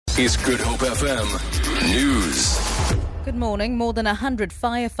is Good Hope FM News. Good morning. More than 100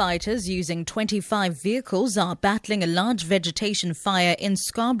 firefighters using 25 vehicles are battling a large vegetation fire in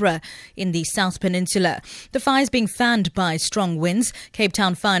Scarborough in the South Peninsula. The fire is being fanned by strong winds. Cape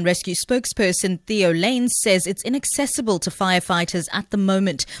Town Fire and Rescue spokesperson Theo Lane says it's inaccessible to firefighters at the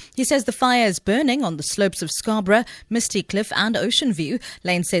moment. He says the fire is burning on the slopes of Scarborough, Misty Cliff and Ocean View.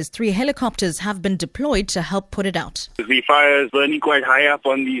 Lane says 3 helicopters have been deployed to help put it out. The fire is burning quite high up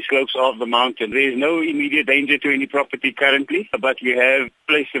on the slopes of the mountain. There is no immediate danger to any property currently, but we have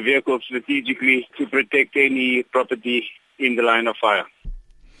placed a vehicle strategically to protect any property in the line of fire.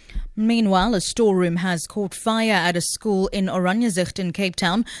 Meanwhile, a storeroom has caught fire at a school in Oranjezicht in Cape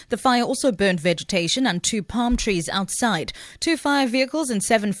Town. The fire also burnt vegetation and 2 palm trees outside. 2 fire vehicles and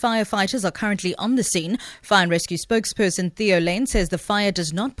 7 firefighters are currently on the scene. Fire and Rescue spokesperson Theo Lane says the fire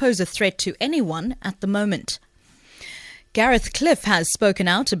does not pose a threat to anyone at the moment. Gareth Cliff has spoken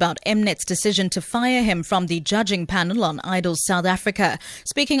out about Mnet's decision to fire him from the judging panel on Idols South Africa.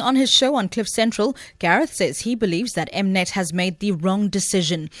 Speaking on his show on Cliff Central, Gareth says he believes that Mnet has made the wrong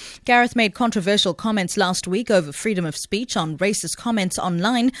decision. Gareth made controversial comments last week over freedom of speech on racist comments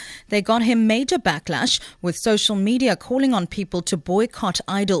online. They got him major backlash, with social media calling on people to boycott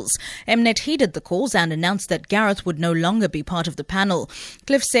Idols. Mnet heeded the calls and announced that Gareth would no longer be part of the panel.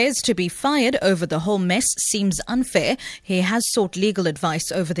 Cliff says to be fired over the whole mess seems unfair. He has sought legal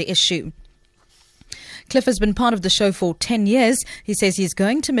advice over the issue. Cliff has been part of the show for 10 years. He says he's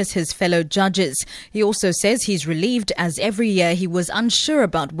going to miss his fellow judges. He also says he's relieved, as every year he was unsure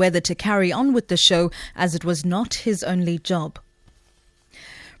about whether to carry on with the show, as it was not his only job.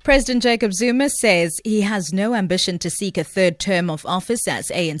 President Jacob Zuma says he has no ambition to seek a 3rd term of office as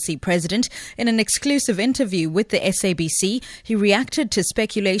ANC president. In an exclusive interview with the SABC, he reacted to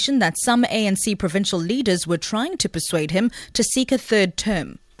speculation that some ANC provincial leaders were trying to persuade him to seek a 3rd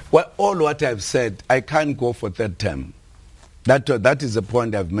term. Well, all what I've said, I can't go for 3rd term. That is a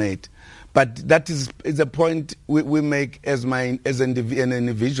point I've made. But that is a point we make as an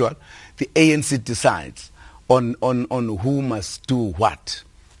individual. The ANC decides on who must do what.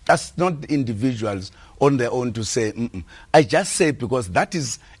 That's not individuals on their own to say, I just say because that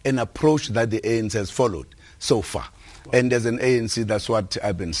is an approach that the ANC has followed so far. And as an ANC, that's what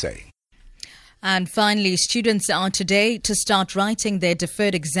I've been saying. And finally, students are today to start writing their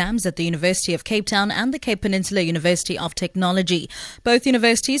deferred exams at the University of Cape Town and the Cape Peninsula University of Technology. Both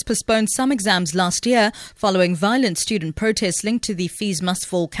universities postponed some exams last year following violent student protests linked to the Fees Must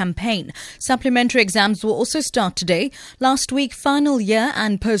Fall campaign. Supplementary exams will also start today. Last week, final year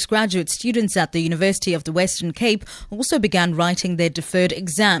and postgraduate students at the University of the Western Cape also began writing their deferred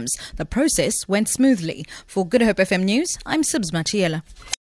exams. The process went smoothly. For Good Hope FM News, I'm Sibs Matiela.